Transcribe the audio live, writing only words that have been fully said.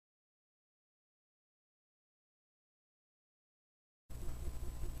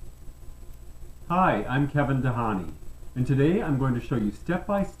Hi, I'm Kevin Dahani, and today I'm going to show you step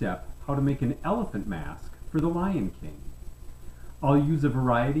by step how to make an elephant mask for the Lion King. I'll use a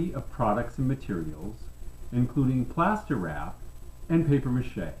variety of products and materials, including plaster wrap and paper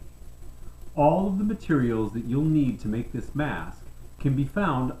mache. All of the materials that you'll need to make this mask can be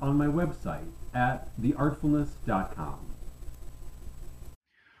found on my website at theartfulness.com.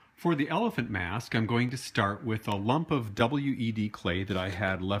 For the elephant mask, I'm going to start with a lump of WED clay that I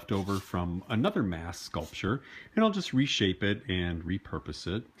had left over from another mask sculpture, and I'll just reshape it and repurpose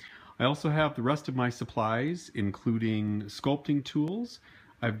it. I also have the rest of my supplies, including sculpting tools.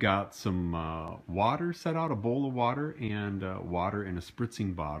 I've got some water set out, a bowl of water, and water in a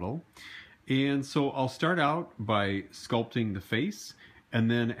spritzing bottle. And so I'll start out by sculpting the face, and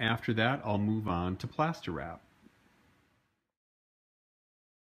then after that I'll move on to plaster wrap.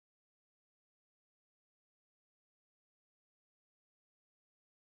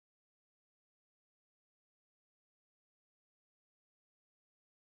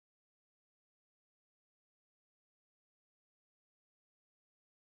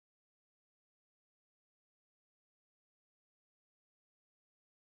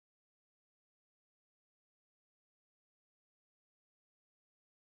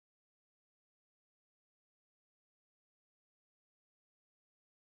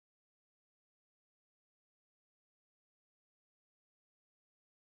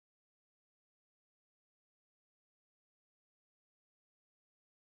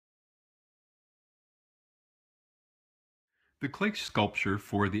 The clay sculpture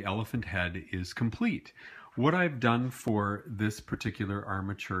for the elephant head is complete. What I've done for this particular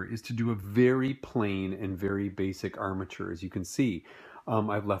armature is to do a very plain and very basic armature, as you can see.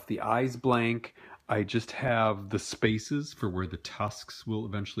 I've left the eyes blank. I just have the spaces for where the tusks will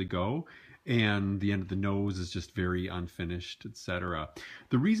eventually go, and the end of the nose is just very unfinished, etc.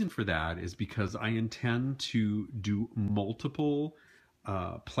 The reason for that is because I intend to do multiple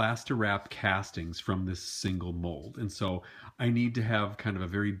plaster wrap castings from this single mold, and so I need to have kind of a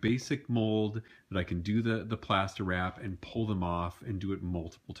very basic mold that I can do the plaster wrap and pull them off and do it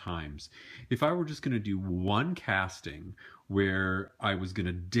multiple times. If I were just going to do one casting where I was going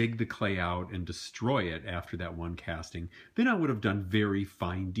to dig the clay out and destroy it after that one casting, then I would have done very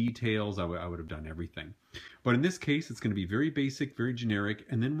fine details. I would have done everything. But in this case, it's going to be very basic, very generic,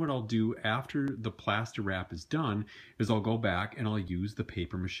 and then what I'll do after the plaster wrap is done is I'll go back and I'll use the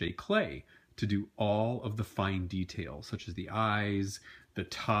paper mache clay to do all of the fine details, such as the eyes, the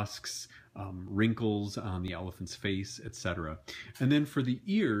tusks, wrinkles on the elephant's face, etc. And then for the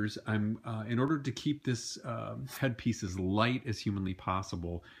ears, in order to keep this headpiece as light as humanly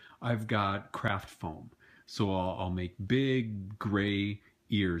possible, I've got craft foam. So I'll make big gray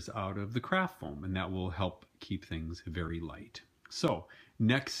ears out of the craft foam, and that will help keep things very light. So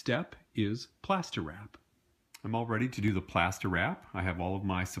next step is plaster wrap. I'm all ready to do the plaster wrap. I have all of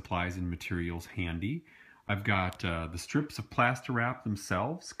my supplies and materials handy. I've got the strips of plaster wrap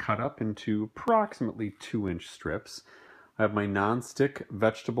themselves cut up into approximately 2-inch strips. I have my non-stick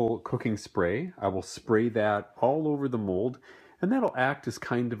vegetable cooking spray. I will spray that all over the mold, and that'll act as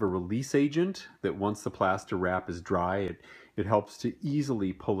kind of a release agent that once the plaster wrap is dry, it helps to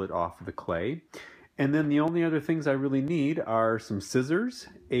easily pull it off of the clay. And then the only other things I really need are some scissors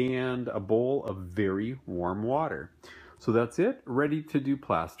and a bowl of very warm water. So that's it, ready to do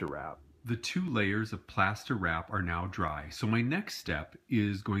plaster wrap. The 2 layers of plaster wrap are now dry. So my next step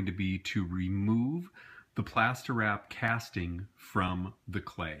is going to be to remove the plaster wrap casting from the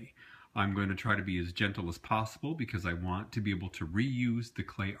clay. I'm going to try to be as gentle as possible because I want to be able to reuse the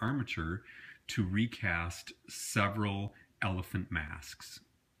clay armature to recast several elephant masks.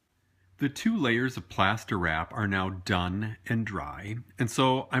 The 2 layers of plaster wrap are now done and dry, and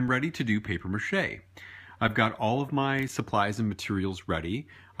so I'm ready to do paper mache. I've got all of my supplies and materials ready.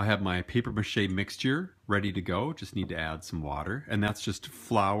 I have my paper mache mixture ready to go, just need to add some water, and that's just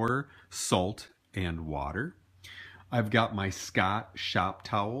flour, salt, and water. I've got my Scott shop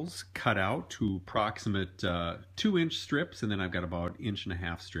towels cut out to approximate 2-inch strips, and then I've got about 1.5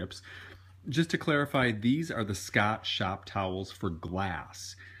 inch strips. Just to clarify, these are the Scott shop towels for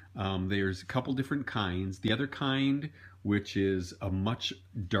glass. There's a couple different kinds. The other kind, which is a much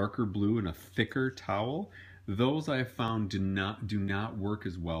darker blue and a thicker towel, those I have found do not work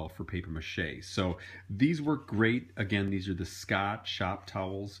as well for paper mache. So these work great. Again, these are the Scott shop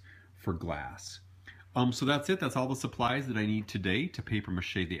towels for glass. So that's it. That's all the supplies that I need today to paper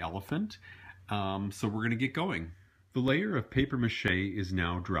mache the elephant. So we're going to get going. The layer of paper mache is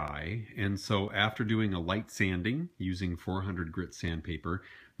now dry, and so after doing a light sanding using 400 grit sandpaper,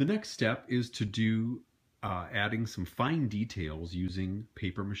 the next step is to do adding some fine details using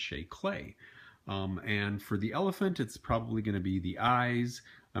paper mache clay. And for the elephant, it's probably going to be the eyes.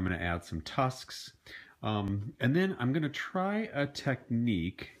 I'm going to add some tusks. And then I'm going to try a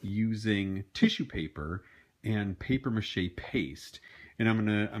technique using tissue paper and paper mache paste. And I'm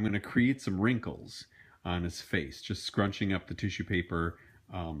gonna create some wrinkles on his face, just scrunching up the tissue paper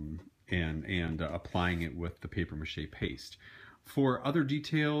and applying it with the paper mache paste. For other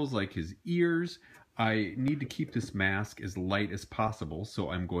details like his ears, I need to keep this mask as light as possible, so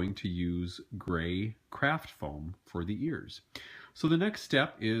I'm going to use gray craft foam for the ears. So the next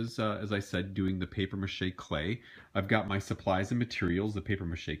step is, as I said, doing the paper mache clay. I've got my supplies and materials, the paper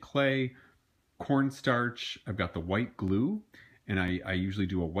mache clay, cornstarch, I've got the white glue, and I usually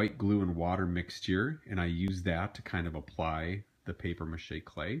do a white glue and water mixture, and I use that to kind of apply the paper mache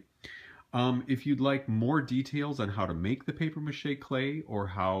clay. If you'd like more details on how to make the paper mache clay or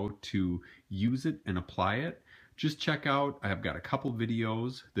how to use it and apply it, just check out, I've got a couple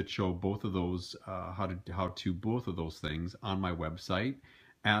videos that show both of those, how to both of those things on my website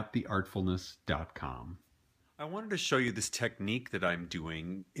at theartfulness.com. I wanted to show you this technique that I'm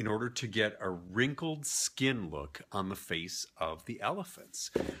doing in order to get a wrinkled skin look on the face of the elephants.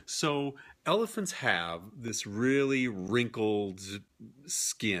 So elephants have this really wrinkled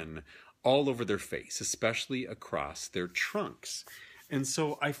skin all over their face, especially across their trunks. And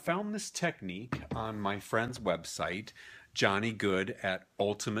so I found this technique on my friend's website, Johnny Good at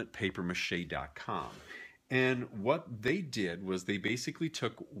ultimatepapermache.com. And what they did was they basically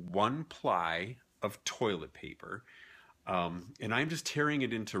took one ply of toilet paper, and I'm just tearing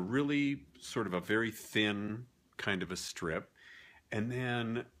it into really sort of a very thin kind of a strip. And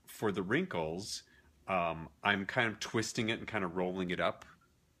then for the wrinkles, I'm kind of twisting it and kind of rolling it up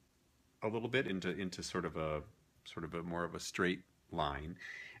a little bit into sort of a more of a straight line.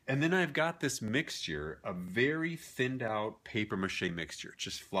 And then I've got this mixture, a very thinned out paper mache mixture,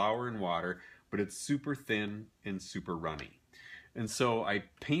 just flour and water, but it's super thin and super runny. And so I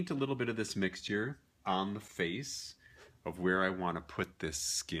paint a little bit of this mixture on the face of where I want to put this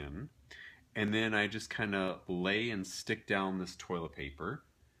skin. And then I just kind of lay and stick down this toilet paper.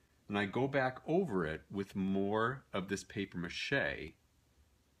 And I go back over it with more of this paper mache,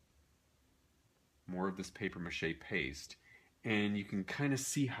 paste. And you can kind of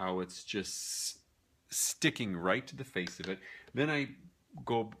see how it's just sticking right to the face of it. Then I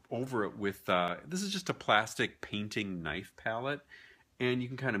go over it with, this is just a plastic painting knife palette, and you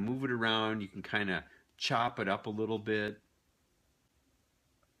can kind of move it around, you can kind of chop it up a little bit.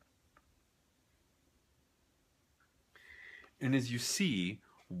 And as you see,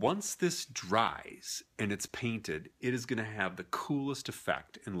 once this dries and it's painted, it is going to have the coolest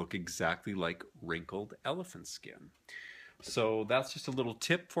effect and look exactly like wrinkled elephant skin. So that's just a little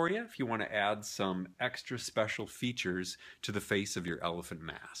tip for you if you want to add some extra special features to the face of your elephant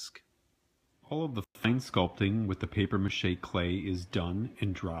mask. All of the fine sculpting with the paper mache clay is done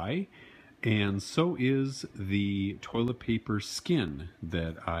and dry, and so is the toilet paper skin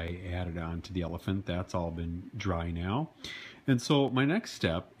that I added on to the elephant. That's all been dry now. And so my next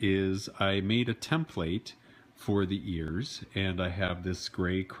step is I made a template for the ears, and I have this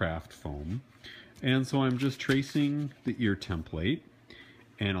gray craft foam. And so I'm just tracing the ear template,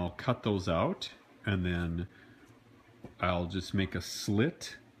 and I'll cut those out, and then I'll just make a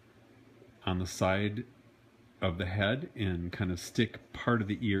slit on the side of the head and kind of stick part of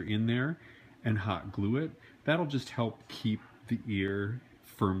the ear in there and hot glue it. That'll just help keep the ear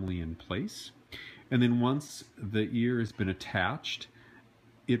firmly in place. And then once the ear has been attached,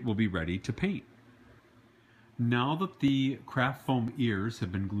 it will be ready to paint. Now that the craft foam ears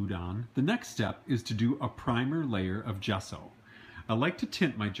have been glued on, the next step is to do a primer layer of gesso. I like to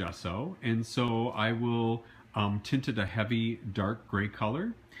tint my gesso, and so I will tint it a heavy dark gray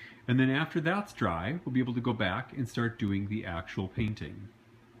color. And then after that's dry, we'll be able to go back and start doing the actual painting.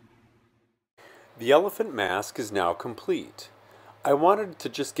 The elephant mask is now complete. I wanted to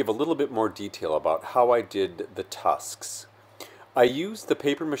just give a little bit more detail about how I did the tusks. I used the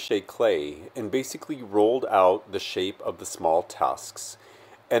paper mache clay and basically rolled out the shape of the small tusks,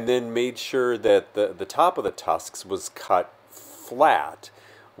 and then made sure that the top of the tusks was cut flat,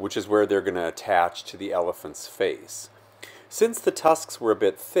 which is where they're going to attach to the elephant's face. Since the tusks were a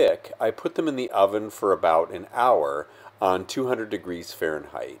bit thick, I put them in the oven for about an hour on 200 degrees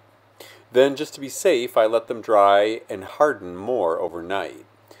Fahrenheit. Then, just to be safe, I let them dry and harden more overnight.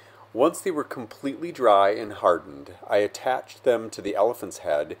 Once they were completely dry and hardened, I attached them to the elephant's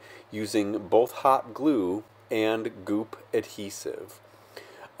head using both hot glue and goop adhesive.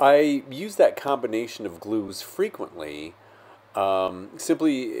 I use that combination of glues frequently,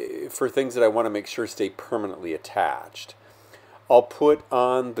 simply for things that I want to make sure stay permanently attached. I'll put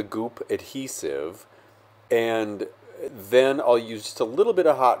on the goop adhesive, and then I'll use just a little bit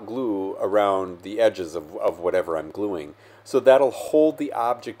of hot glue around the edges of whatever I'm gluing. So that'll hold the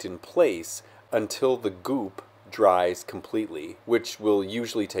object in place until the goop dries completely, which will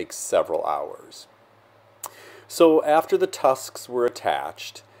usually take several hours. So after the tusks were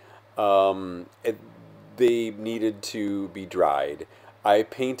attached, they needed to be dried. I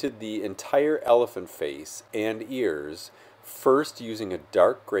painted the entire elephant face and ears, first using a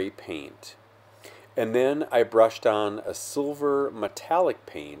dark gray paint. And then I brushed on a silver metallic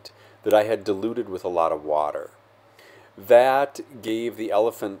paint that I had diluted with a lot of water. That gave the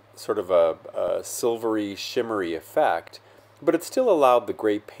elephant sort of a silvery, shimmery effect, but it still allowed the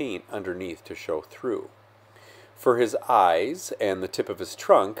gray paint underneath to show through. For his eyes and the tip of his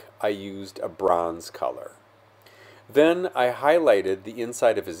trunk, I used a bronze color. Then I highlighted the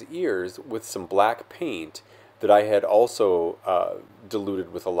inside of his ears with some black paint that I had also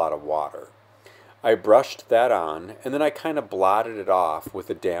diluted with a lot of water. I brushed that on, and then I kind of blotted it off with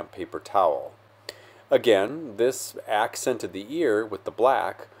a damp paper towel. Again, this accented the ear with the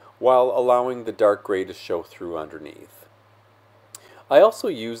black while allowing the dark gray to show through underneath. I also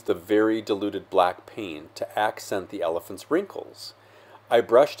used the very diluted black paint to accent the elephant's wrinkles. I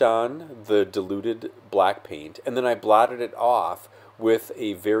brushed on the diluted black paint, and then I blotted it off with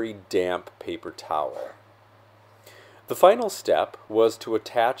a very damp paper towel. The final step was to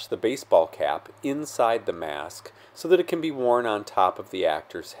attach the baseball cap inside the mask so that it can be worn on top of the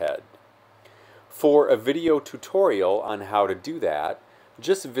actor's head. For a video tutorial on how to do that,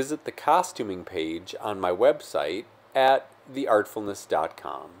 just visit the costuming page on my website at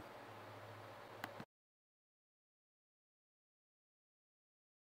theartfulness.com.